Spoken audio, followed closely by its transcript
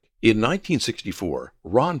In 1964,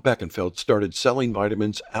 Ron Beckenfeld started selling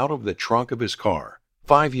vitamins out of the trunk of his car.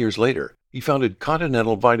 5 years later, he founded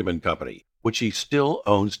Continental Vitamin Company, which he still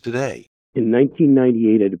owns today. In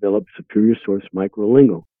 1998, I developed Superior Source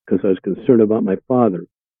Micro-Lingual because I was concerned about my father.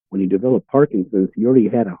 When he developed Parkinson's, he already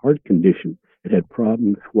had a heart condition and had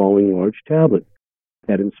problems swallowing large tablets.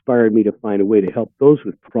 That inspired me to find a way to help those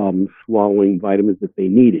with problems swallowing vitamins that they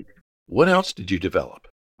needed. What else did you develop?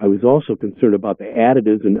 I was also concerned about the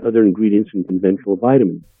additives and other ingredients in conventional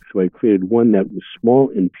vitamins, so I created one that was small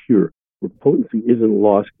and pure, where potency isn't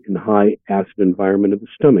lost in the high acid environment of the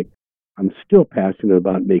stomach. I'm still passionate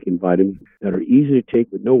about making vitamins that are easy to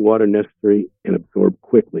take with no water necessary and absorb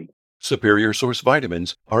quickly. Superior Source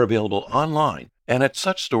vitamins are available online and at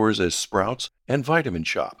such stores as Sprouts and Vitamin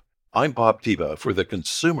Shoppe. I'm Bob Tebo for the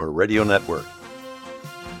Consumer Radio Network.